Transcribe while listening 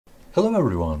Hello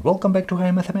everyone, welcome back to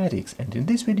Higher Mathematics, and in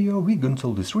this video we're going to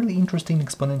solve this really interesting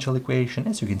exponential equation.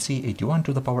 As you can see, 81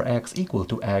 to the power x equal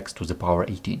to x to the power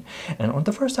 18. And on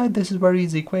the first side, this is very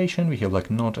easy equation. We have like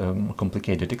not a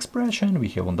complicated expression. We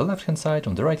have on the left hand side,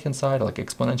 on the right hand side, like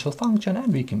exponential function,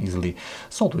 and we can easily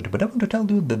solve it. But I want to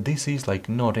tell you that this is like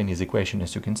not an easy equation,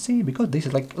 as you can see, because this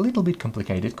is like a little bit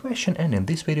complicated question. And in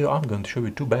this video I'm going to show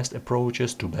you two best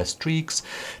approaches, two best tricks,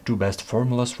 two best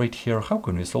formulas right here. How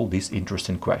can we solve this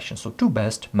interesting question? So two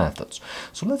best methods.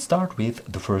 So let's start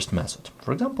with the first method.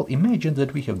 For example, imagine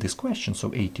that we have this question,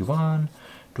 so 81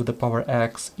 to the power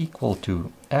x equal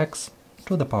to x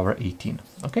to the power 18.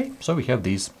 Okay, so we have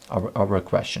this our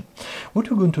question.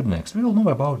 What we're going to do next, we will know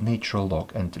about natural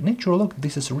log. And natural log,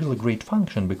 this is a really great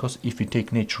function, because if you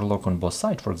take natural log on both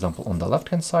sides, for example on the left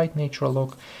hand side, natural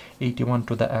log 81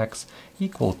 to the x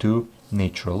equal to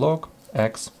natural log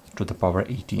x to the power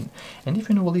 18. And if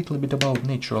you know a little bit about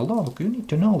natural log, you need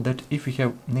to know that if you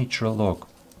have natural log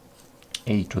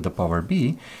a to the power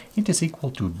b, it is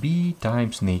equal to b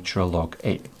times natural log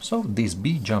a. So this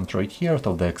b jumped right here,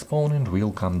 so the exponent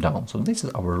will come down. So this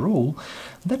is our rule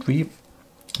that we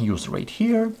use right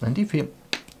here, and if we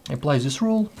apply this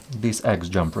rule, this x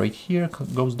jump right here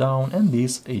goes down, and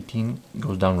this 18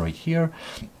 goes down right here.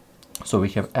 So we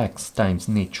have x times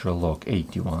natural log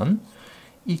 81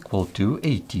 equal to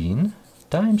 18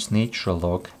 times natural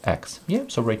log x. Yeah,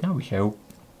 so right now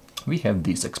we have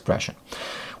this expression.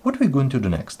 What we're going to do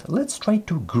next, let's try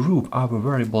to group our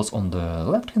variables on the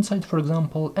left hand side, for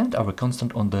example, and our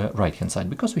constant on the right hand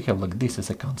side, because we have like this is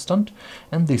a constant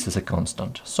and this is a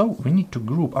constant. So we need to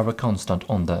group our constant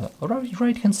on the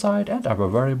right hand side and our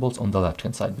variables on the left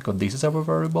hand side, because this is our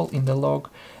variable in the log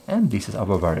and this is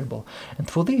our variable. And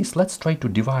for this, let's try to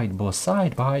divide both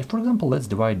sides by, for example, let's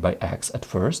divide by x at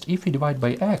first. If we divide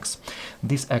by x,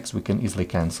 this x we can easily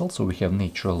cancel, so we have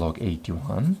natural log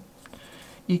 81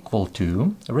 equal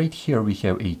to, right here we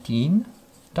have 18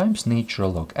 times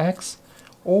natural log x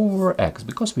over x,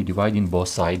 because we divide in both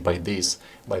sides by this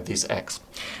x.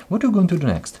 What we're going to do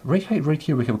next, right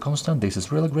here we have a constant, this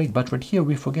is really great, but right here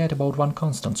we forget about one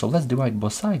constant, so let's divide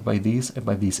both sides by this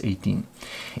 18.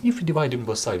 If we divide in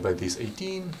both sides by this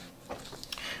 18,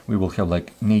 we will have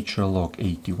like natural log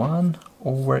 81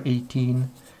 over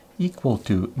 18 equal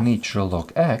to natural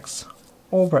log x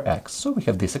over x. So we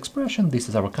have this expression, this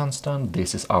is our constant,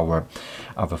 this is our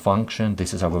function,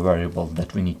 this is our variable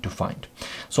that we need to find.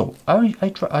 So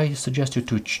I suggest you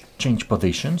to change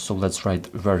position, so let's write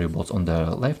variables on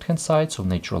the left hand side, so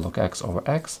natural log x over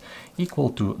x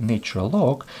equal to natural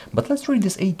log, but let's write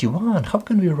this 81, how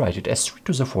can we write it? As 3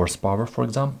 to the 4th power, for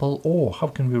example, or how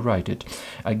can we write it?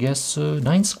 I guess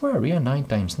 9 square, yeah, 9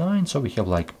 times 9, so we have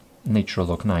like natural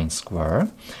log 9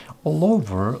 square all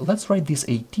over, let's write this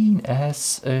 18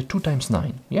 as 2 times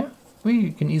 9, yeah? We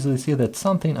can easily see that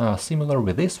something similar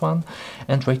with this one.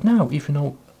 And right now,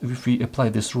 if we apply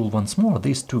this rule once more,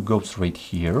 these two goes right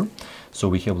here, so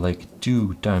we have like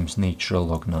 2 times natural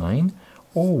log 9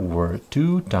 over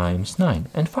 2 times 9.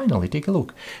 And finally, take a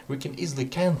look, we can easily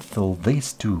cancel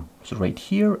these two, so right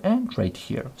here and right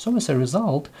here. So as a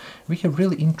result, we have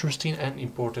really interesting and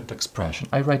important expression.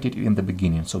 I write it in the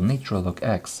beginning, so natural log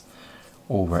x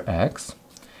over x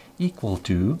equal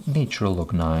to natural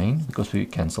log 9, because we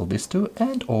cancel these two,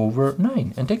 and over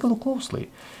 9. And take a look closely,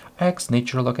 x,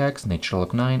 natural log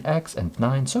 9, x and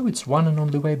 9. So it's one and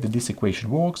only way that this equation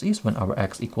works is when our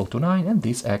x equal to 9 and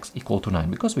this x equal to 9,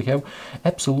 because we have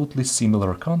absolutely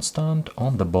similar constant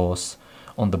on the both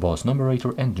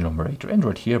numerator and denominator, and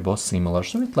right here both similar,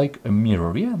 so it's like a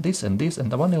mirror, yeah, this and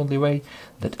the one and only way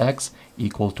that x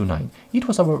equal to 9. It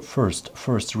was our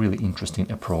first really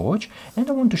interesting approach, and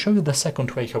I want to show you the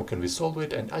second way how can we solve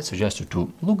it. And I suggest you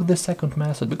to look at the second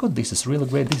method, because this is really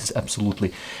great. This is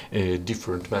absolutely a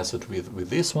different method with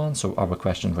this one. So our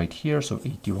question right here, so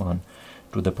 81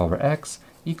 to the power x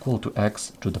equal to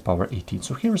x to the power 18.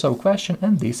 So here's our question,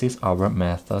 and this is our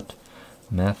method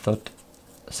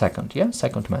second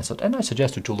method. And I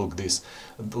suggest you to look this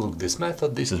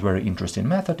method. This is very interesting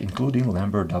method, including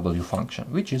Lambert W function,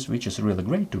 which is really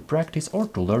great to practice or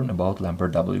to learn about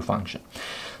Lambert W function.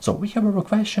 So we have our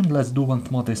question. Let's do one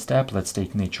more this step. Let's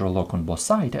take natural log on both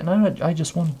sides, and I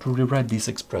just want to rewrite this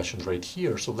expression right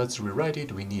here. So let's rewrite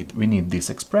it. We need this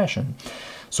expression.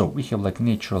 So we have like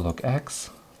natural log x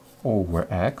over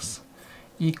x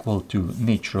equal to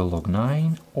natural log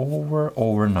 9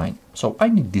 over 9. So I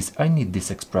need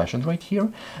this expression right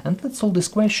here, and let's solve this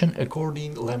question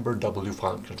according Lambert W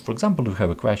function. For example, if you have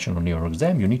a question on your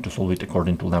exam, you need to solve it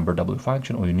according to Lambert W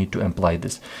function, or you need to apply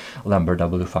this Lambert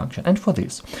W function. And for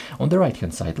this, on the right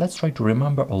hand side, let's try to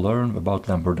remember or learn about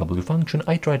Lambert W function.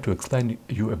 I try to explain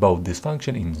you about this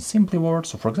function in simple words.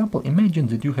 So for example, imagine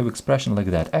that you have expression like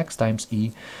that, x times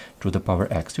e to the power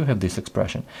x. You have this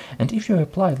expression, and if you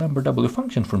apply Lambert W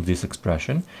function from this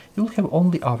expression, you'll have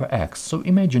only our x. So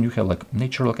imagine you have like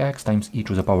natural log x times e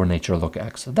to the power natural log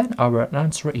x. Then our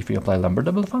answer, if we apply Lambert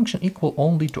W function, equal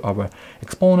only to our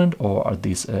exponent or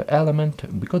this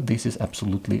element, because this is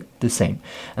absolutely the same.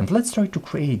 And let's try to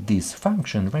create this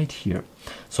function right here.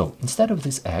 So instead of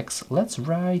this x, let's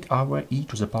write our e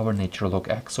to the power natural log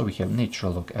x. So we have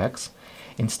natural log x.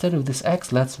 Instead of this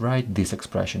x, let's write this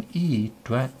expression, e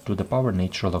to the power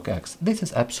natural log x. This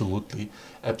is absolutely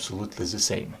the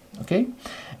same, okay?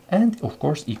 And of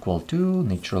course equal to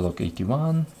natural log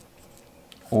 81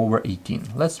 over 18.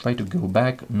 Let's try to go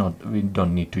back. We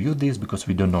don't need to use this because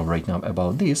we don't know right now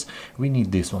about this. We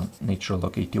need this one, natural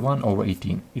log 81 over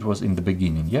 18. It was in the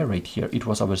beginning, yeah, right here. It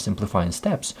was our simplifying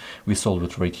steps. We solved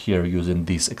it right here using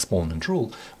this exponent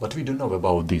rule, but we don't know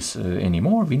about this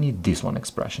anymore. We need this one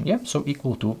expression, yeah? So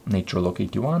equal to natural log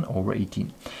 81 over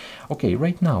 18. Okay,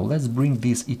 right now let's bring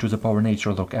this e to the power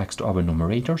natural log x to our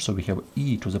numerator. So we have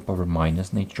e to the power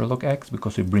minus natural log x,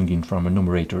 because we bring in from the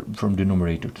numerator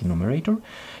to numerator,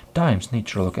 times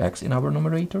natural log x in our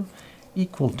numerator,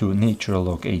 equal to natural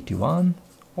log 81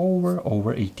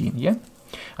 over 18, yeah?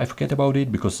 I forget about it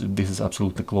because this is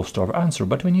absolutely close to our answer,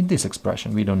 but we need this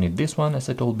expression. We don't need this one, as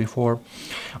I told before.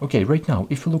 Okay, right now,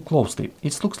 if you look closely,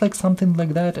 it looks like something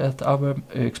like that at our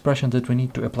expression that we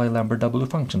need to apply Lambert W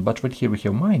function, but right here we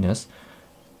have minus,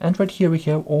 and right here we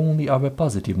have only our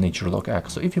positive natural log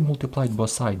x. So if you multiply both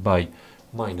sides by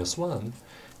 -1,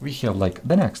 we have like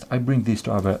the next. I bring this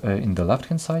to our in the left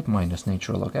hand side, minus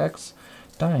natural log x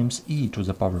times e to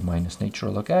the power minus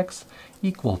natural log x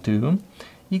equal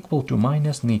to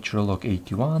minus natural log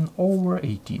 81 over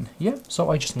 18. Yeah,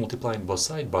 so I just multiplying both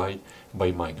sides by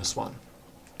 -1.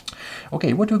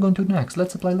 Okay, what we're going to do next?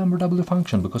 Let's apply Lambert W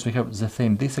function, because we have the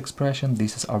same this expression,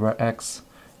 this is our x,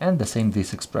 and the same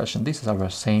this expression, this is our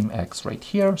same x right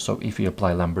here. So if we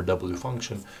apply Lambert W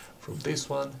function from this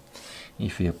one,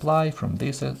 if we apply from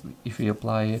this, if we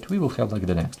apply it, we will have like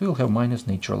the next. We will have minus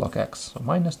natural log x. So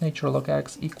minus natural log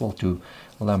x equal to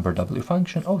Lambert W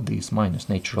function of this minus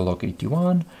natural log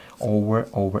 81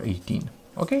 over 18.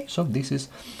 Okay, so this is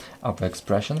our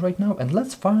expression right now, and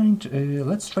let's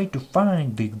try to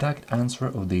find the exact answer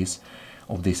of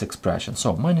this expression.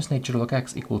 So minus natural log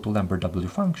x equal to Lambert W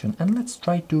function, and let's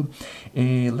try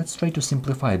to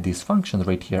simplify this function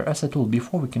right here. As I told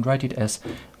before, we can write it as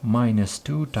minus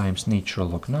 2 times natural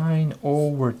log 9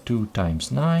 over 2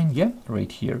 times 9, yeah,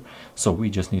 right here. So we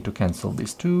just need to cancel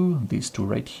these two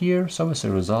right here. So as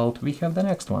a result, we have the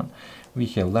next one. We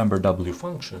have Lambert W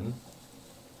function.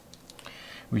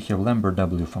 We have Lambert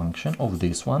W function of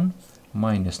this one,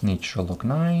 minus natural log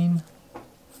 9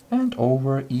 and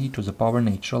over e to the power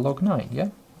natural log 9,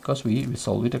 yeah, because we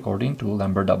solve it according to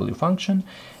Lambert W function,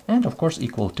 and of course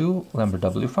equal to Lambert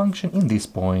W function in this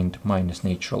point minus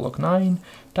natural log 9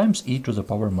 times e to the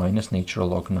power minus natural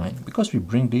log 9, because we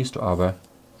bring this to our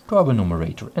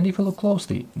numerator. And if you look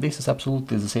closely, this is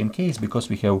absolutely the same case, because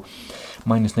we have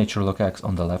minus natural log x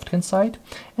on the left hand side,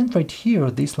 and right here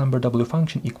this Lambert W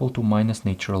function equal to minus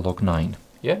natural log 9,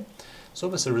 yeah.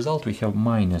 So as a result, we have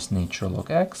minus natural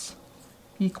log x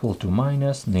equal to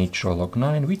minus natural log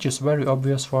 9, which is very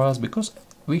obvious for us because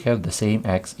we have the same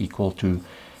x equal to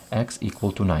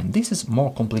 9. This is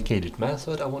more complicated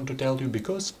method, I want to tell you,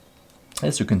 because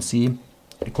as you can see,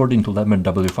 according to Lambert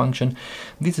W function,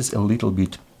 this is a little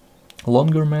bit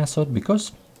longer method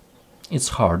because it's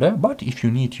harder, but if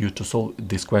you need to solve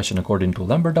this question according to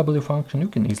Lambert W function, you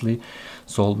can easily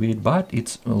solve it, but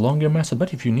it's a longer method.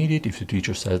 But if you need it, if the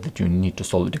teacher says that you need to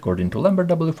solve it according to Lambert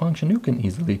W function, you can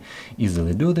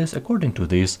easily do this according to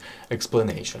this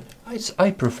explanation.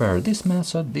 I prefer this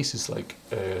method. This is like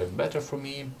better for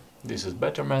me. This is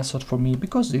better method for me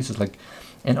because this is like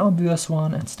an obvious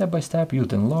one, and step by step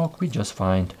using log we just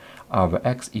find our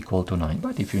x equal to 9.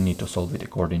 But if you need to solve it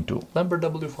according to Lambert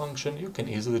W function, you can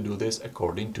easily do this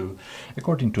according to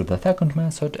the second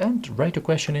method, and write a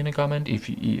question in a comment.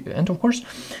 And of course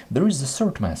there is the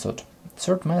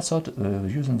third method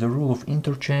using the rule of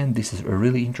interchange. This is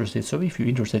really interesting, so if you're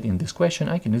interested in this question,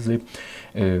 I can easily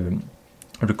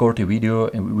record a video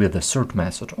with the third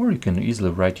method, or you can easily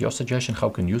write your suggestion how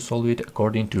can you solve it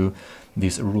according to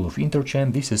this rule of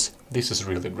interchange. This is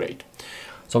really great.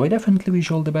 So I definitely wish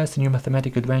you all the best in your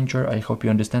mathematical adventure. I hope you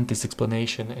understand this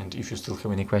explanation, and if you still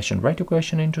have any question, write your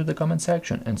question into the comment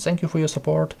section. And thank you for your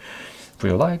support, for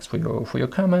your likes, for your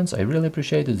comments. I really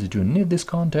appreciate it that you need this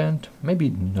content. Maybe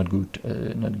not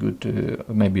good,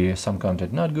 maybe some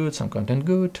content not good, some content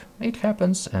good. It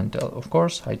happens, and of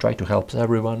course I try to help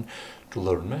everyone to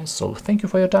learn math. So thank you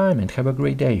for your time and have a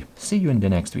great day. See you in the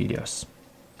next videos.